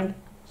Valgrind.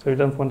 So you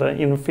don't want to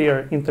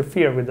interfere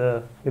with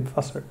the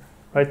fuzzer,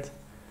 right?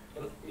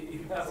 But if you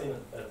pass in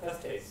a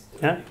test case,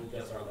 yeah, you can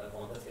just run that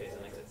one test case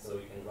and exit, so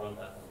you can run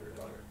that under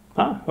the runner.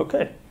 Ah,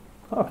 okay.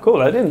 Oh,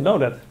 cool. I didn't know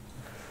that.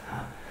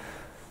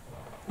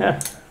 Yeah.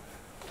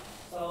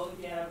 So if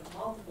you have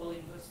multiple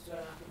inputs to an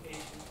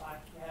application,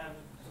 like you have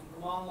some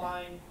command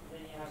line,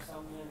 then you have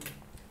some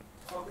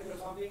socket or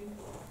something,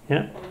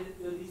 yeah,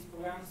 will these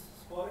programs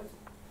support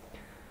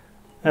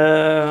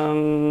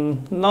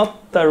it?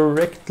 Not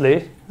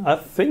directly. I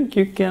think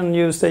you can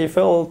use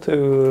AFL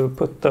to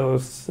put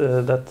those.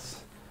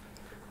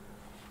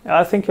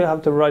 I think you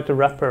have to write a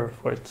wrapper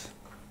for it.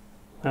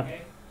 Yeah.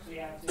 Okay, so you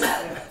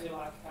have to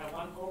like have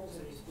one corpus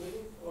and you split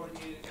it, or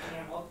can you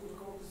have multiple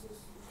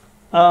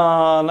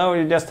corpuses? No,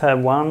 you just have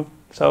one.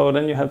 So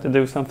then you have to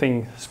do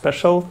something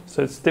special.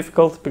 So it's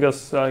difficult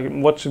because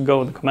what should go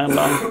with the command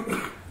line.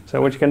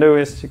 So what you can do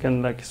is you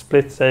can like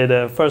split. Say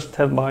the first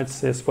 10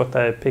 bytes is what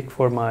I pick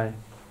for my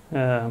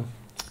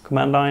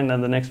command line,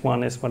 and the next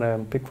one is what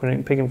I'm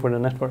picking for the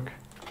network.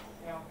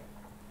 Yeah.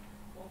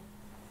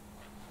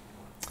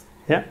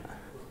 Okay.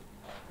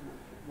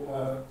 Cool.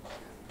 Yeah.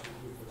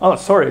 Oh,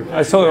 sorry,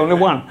 I saw only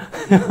one.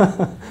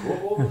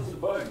 What was the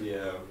bug that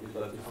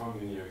you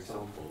found in your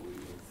example?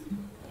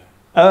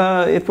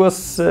 It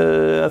was,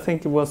 I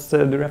think it was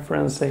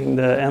dereferencing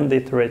the end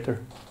iterator.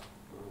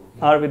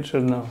 Arvid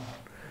should know.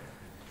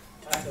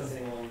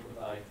 Accessing one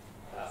that I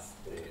passed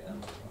the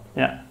end.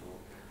 Yeah.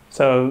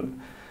 So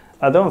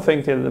I don't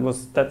think it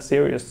was that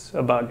serious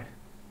a bug.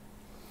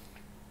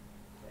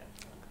 Yeah.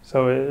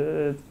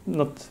 So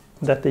not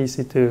that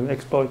easy to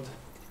exploit.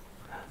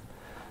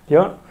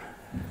 Yeah.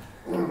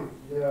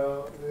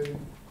 Yeah,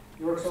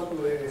 your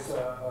example is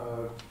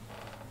a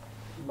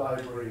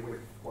library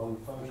with one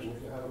function.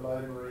 If you have a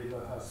library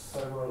that has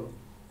several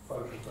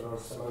functions that are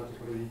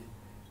semantically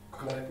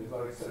connected,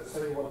 like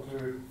say you want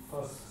to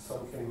fuzz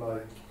something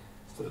like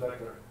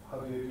vector, how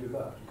do you do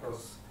that?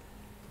 Because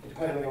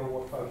depending on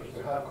what functions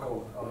you have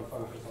called, other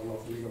functions are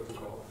not legal to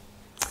call.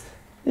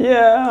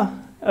 Yeah,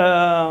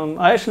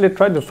 I actually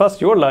tried to fuzz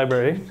your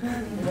library.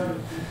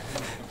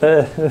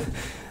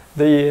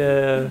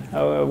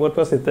 What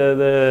was it?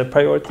 The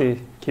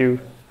priority queue.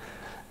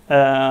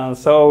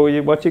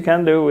 So what you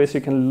can do is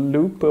you can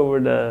loop over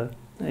the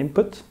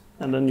input,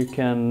 and then you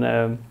can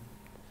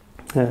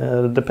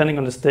depending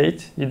on the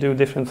state, you do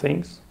different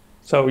things.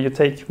 So you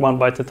take one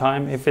byte at a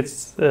time. If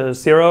it's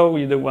 0,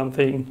 you do one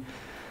thing.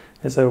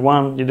 It's a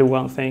 1, you do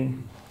one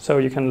thing. So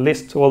you can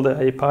list all the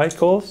API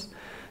calls.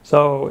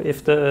 So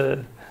if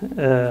the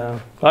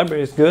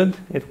library is good,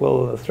 it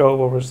will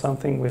throw over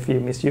something if you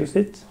misuse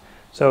it.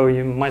 So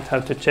you might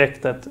have to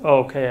check that,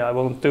 oh, okay, I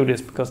won't do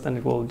this, because then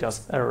it will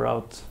just error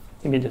out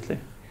immediately.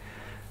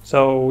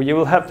 So you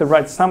will have to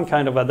write some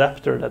kind of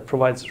adapter that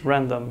provides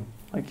random,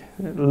 like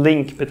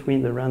link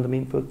between the random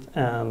input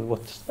and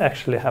what's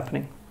actually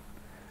happening.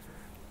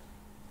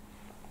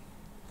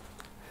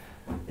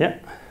 Yeah.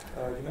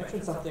 You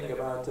mentioned something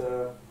about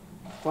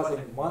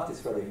fuzzing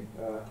multi-threading.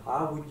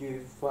 How would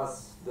you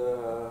fuzz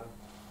the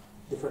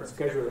different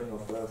scheduling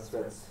of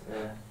threads?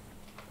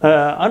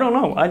 I don't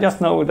know. I just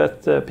know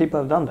that people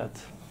have done that.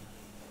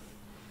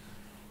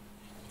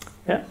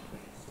 Yeah.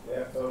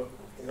 Yeah. So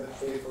in that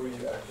case where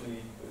you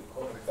actually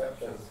cause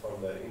exceptions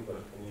from the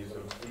input, and you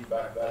sort of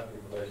feedback that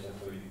information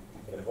so you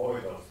can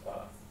avoid those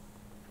paths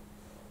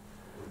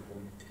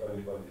when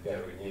you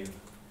generate new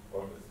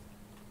corpus.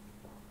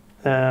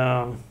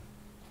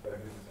 Like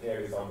this is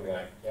clearly something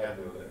I can't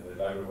do, and the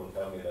library will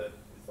tell me that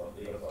it's not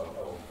legal, so I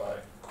won't try.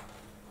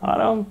 I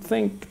don't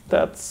think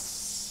that's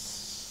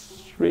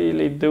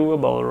really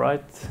doable,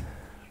 right?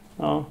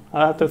 No,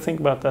 I have to think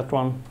about that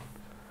one.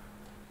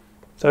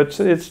 So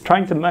it's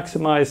trying to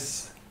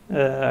maximize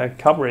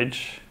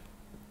coverage.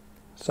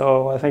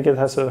 So I think it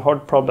has a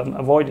hard problem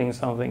avoiding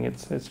something.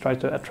 It's trying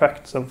to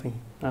attract something.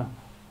 No,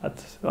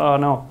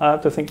 no, I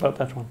have to think about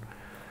that one.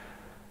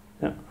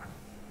 Yeah.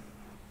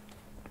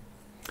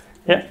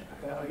 Yeah.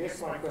 I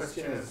guess my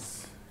question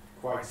is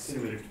quite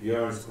similar to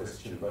Björn's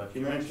question, but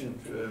you mentioned,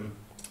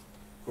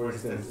 for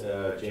instance,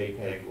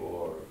 JPEG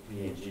or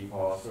PNG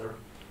parser.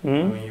 I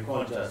mean, you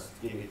can't just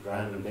give it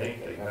random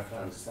data. You have to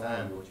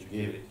understand what you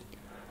give it,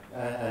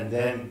 and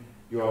then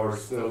you're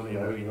still, in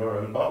your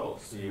own bubble,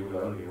 so you will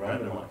only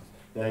randomize.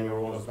 Then you're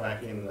almost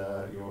back in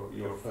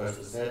your first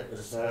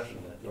assertion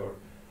that you're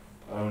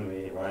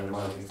only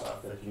randomizing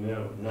stuff that you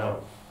know.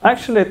 No.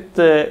 Actually, it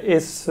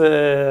is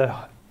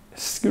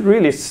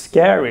really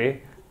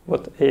scary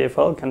what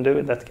AFL can do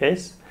in that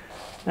case.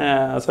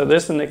 So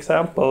there's an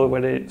example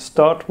where they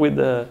start with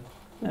the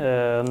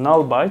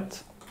null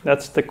byte.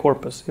 That's the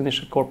corpus,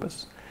 initial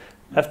corpus.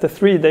 After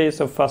 3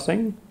 days of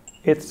fuzzing,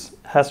 it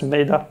has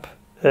made up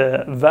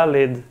a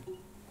valid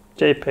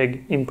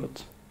JPEG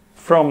input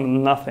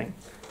from nothing.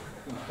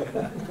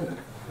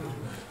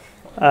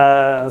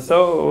 I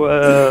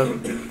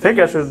think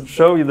I should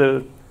show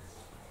you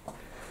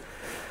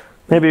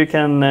maybe you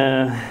can,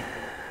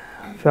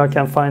 if I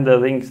can find the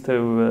links to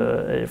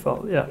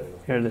AFL. Yeah,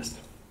 here it is.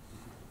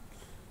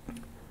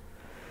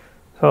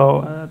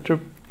 So to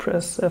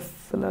press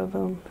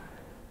F11.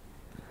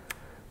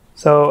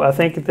 So I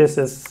think this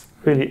is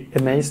really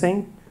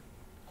amazing.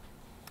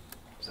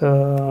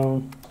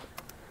 So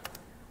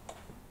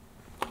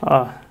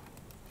I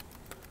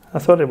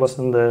thought it was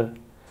on the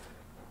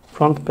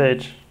front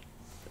page.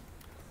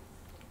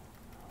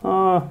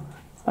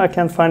 I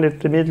can't find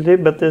it immediately,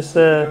 but this.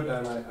 I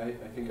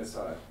think I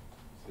saw it.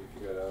 So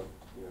if you go down,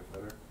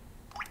 further.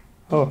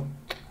 Oh,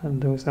 I'm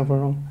doing something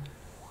wrong.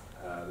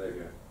 There you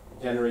go.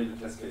 Generated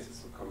test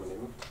cases of common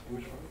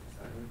image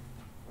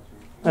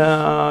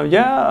format.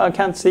 Yeah, I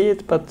can't see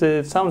it, but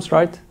it sounds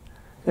right.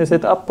 Is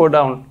it up or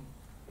down?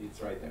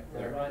 It's right there.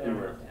 Yeah, right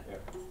there. Yeah.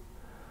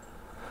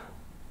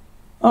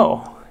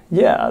 Oh,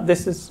 yeah,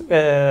 this is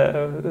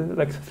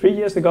like 3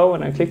 years ago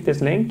when I clicked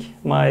this link,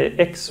 my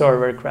X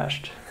server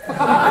crashed.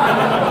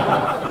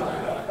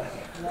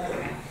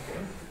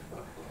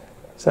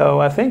 So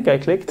I think I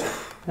clicked,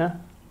 yeah.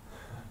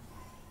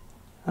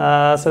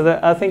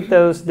 I think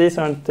these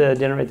aren't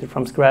generated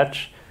from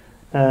scratch.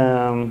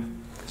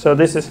 So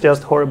this is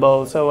just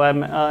horrible. So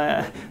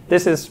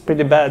this is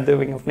pretty bad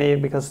doing of me,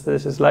 because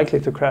this is likely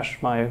to crash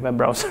my web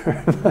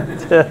browser.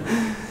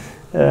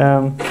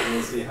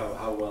 We'll see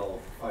how well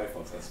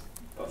Firefox has.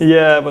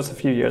 Yeah, it was a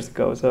few years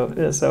ago.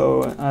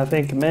 So I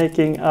think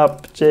making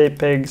up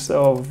JPEGs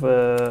of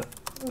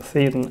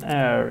thin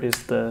air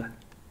is the.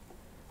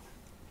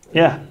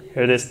 Yeah,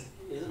 here it is.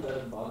 Isn't that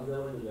a bug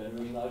though in the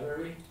rendering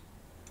library?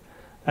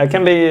 It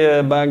can be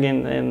a bug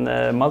in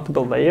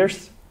multiple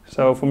layers.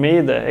 So for me,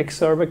 the X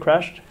server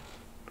crashed.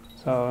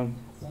 So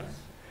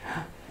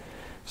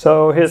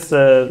here's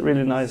a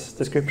really nice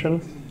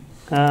description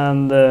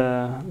and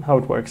how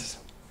it works.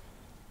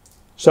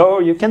 So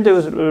you can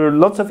do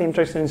lots of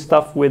interesting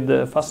stuff with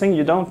fuzzing.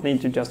 You don't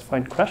need to just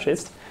find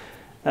crashes.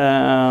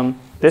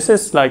 This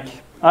is like,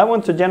 I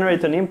want to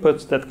generate an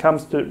input that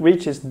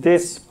reaches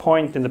this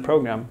point in the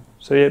program.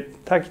 So you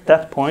take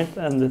that point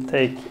and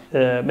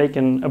make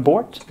an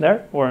abort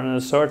there, or an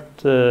assert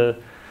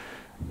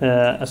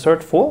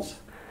false.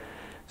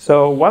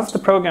 So once the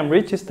program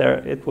reaches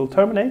there, it will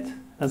terminate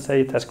and say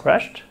it has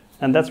crashed,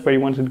 and that's where you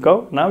want it to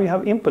go. Now you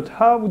have input.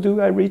 How do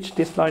I reach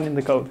this line in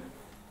the code?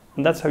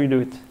 And that's how you do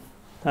it.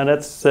 And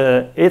that's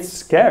it's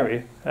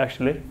scary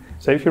actually.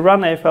 So if you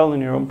run AFL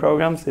in your own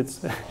programs,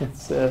 it's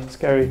a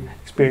scary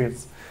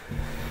experience.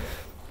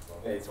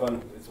 Yeah, it's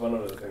one one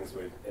of the things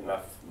with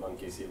enough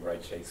monkeys you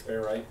write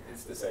Shakespeare, right?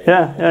 It's the same.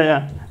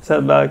 Yeah. So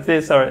like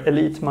these are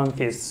elite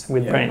monkeys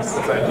with brains.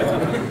 Exactly.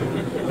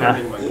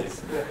 Learning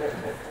monkeys.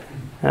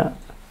 Yeah.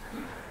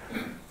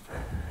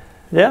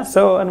 Yeah.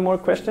 So any more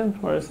questions?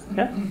 Or is it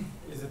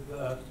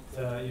that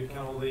you can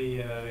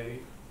only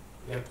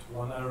get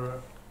one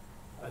error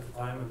at a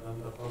time and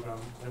then the program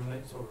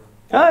terminates, or?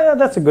 Yeah,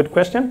 that's a good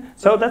question.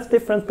 So that's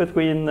different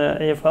between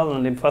AFL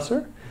and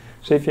libfuzzer.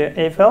 So if you're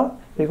AFL,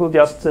 it will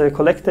just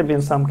collect them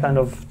in some kind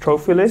of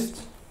trophy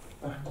list.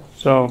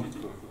 So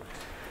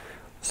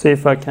see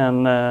if I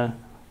can.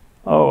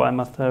 I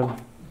must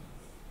have.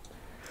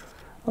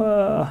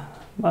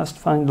 Must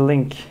find the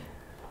link.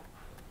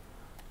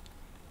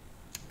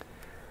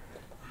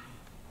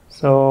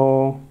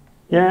 So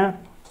yeah.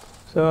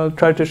 So I'll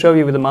try to show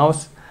you with the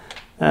mouse.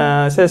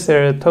 It says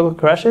here total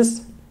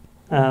crashes.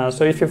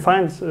 So if you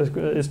find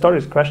it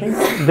started crashing,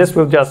 this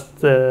will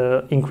just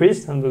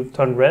increase and will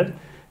turn red.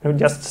 And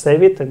just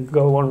save it and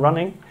go on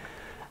running.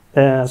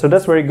 So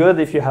that's very good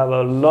if you have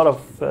a lot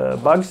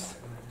of bugs.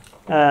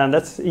 And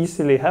that's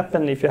easily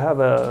happen if you have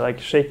a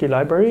like shaky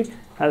library.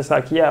 And it's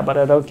like, yeah, but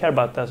I don't care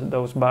about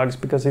those bugs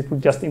because it will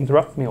just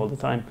interrupt me all the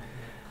time.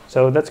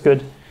 So that's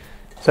good.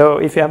 So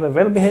if you have a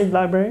well-behaved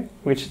library,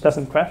 which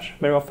doesn't crash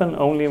very often,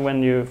 only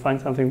when you find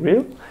something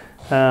real,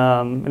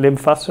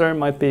 libfuzzer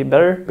might be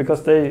better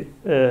because they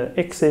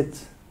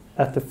exit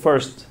at the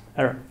first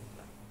error.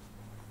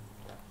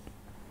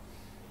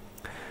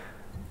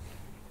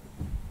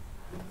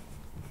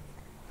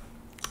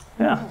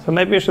 Yeah, so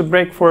maybe we should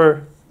break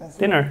for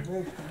dinner.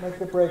 Make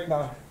the break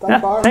now.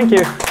 Thank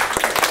you.